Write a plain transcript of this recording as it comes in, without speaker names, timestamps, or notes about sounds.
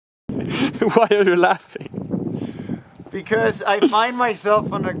Why are you laughing? Because I find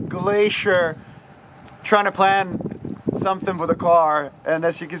myself on a glacier trying to plan something with a car, and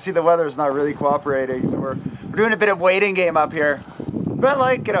as you can see, the weather is not really cooperating, so we're doing a bit of waiting game up here. But I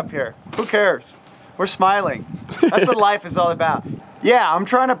like it up here. Who cares? We're smiling. That's what life is all about. Yeah, I'm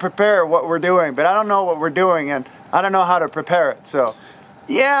trying to prepare what we're doing, but I don't know what we're doing, and I don't know how to prepare it. So,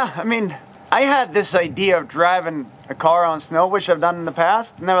 yeah, I mean, I had this idea of driving a car on snow, which I've done in the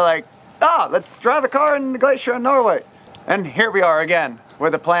past, and they were like, let's drive a car in the glacier in Norway. And here we are again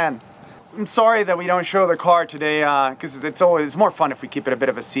with a plan. I'm sorry that we don't show the car today, because it's more fun if we keep it a bit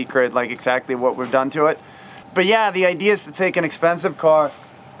of a secret, like exactly what we've done to it. But yeah, the idea is to take an expensive car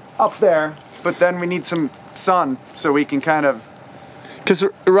up there, but then we need some sun so we can kind of... Because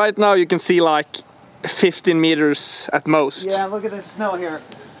right now you can see like 15 meters at most. Yeah, look at this snow here.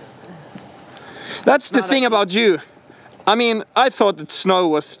 That's the thing about you. I mean, I thought that snow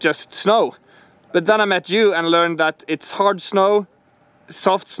was just snow. But then I met you and learned that it's hard snow,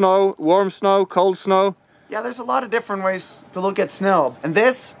 soft snow, warm snow, cold snow. Yeah, there's a lot of different ways to look at snow. And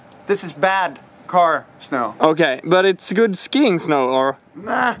this is bad car snow. Okay, but it's good skiing snow, or?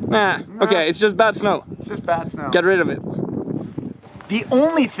 Nah. Okay, it's just bad snow. It's just bad snow. Get rid of it. The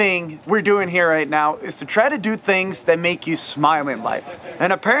only thing we're doing here right now is to try to do things that make you smile in life.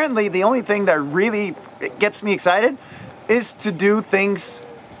 And apparently the only thing that really gets me excited is to do things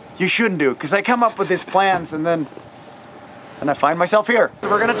you shouldn't do. Because I come up with these plans and then I find myself here. So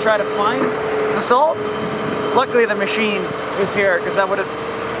we're gonna try to find the salt. Luckily the machine is here, because that would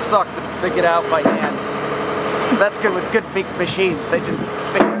have sucked to pick it out by hand. That's good with good big machines. They just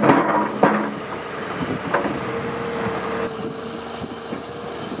fix them.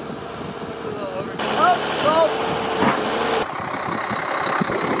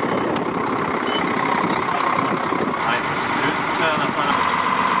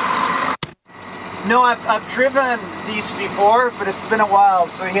 No, I've driven these before, but it's been a while,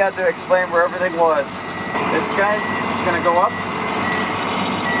 so he had to explain where everything was. This guy's just gonna go up.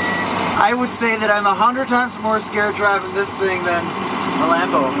 I would say that I'm 100 times more scared driving this thing than a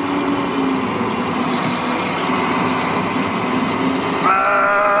Lambo.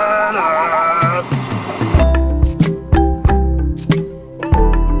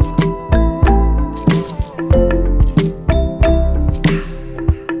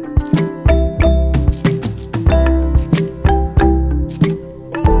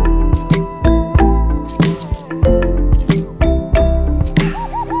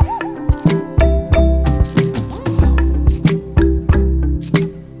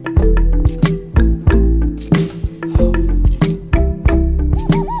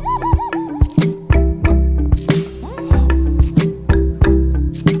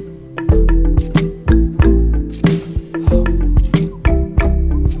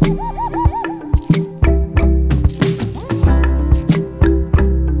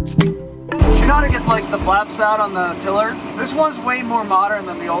 Flaps out on the tiller. This one's way more modern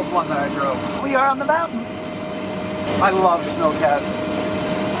than the old one that I drove. We are on the mountain. I love Snowcats.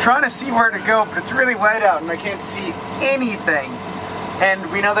 I'm trying to see where to go, but it's really wet out and I can't see anything.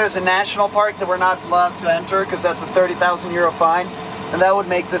 And we know there's a national park that we're not allowed to enter because that's a 30,000 euro fine, and that would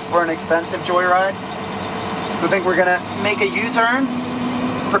make this for an expensive joyride. So I think we're gonna make a U-turn,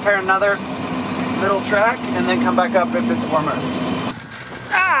 prepare another little track, and then come back up if it's warmer.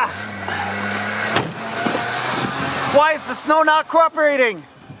 Why is the snow not cooperating?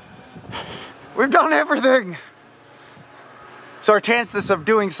 We've done everything. So our chances of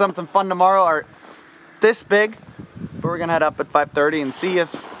doing something fun tomorrow are this big, but we're gonna head up at 5:30 and see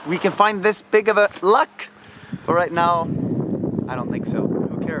if we can find this big of a luck. But right now, I don't think so.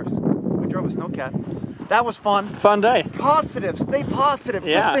 Who cares? We drove a Snowcat. That was fun. Fun day. Positive, stay positive.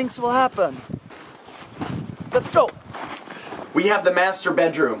 Yeah. Good things will happen. Let's go. We have the master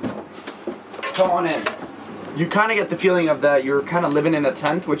bedroom. Come on in. You kind of get the feeling of that you're kind of living in a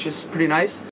tent, which is pretty nice.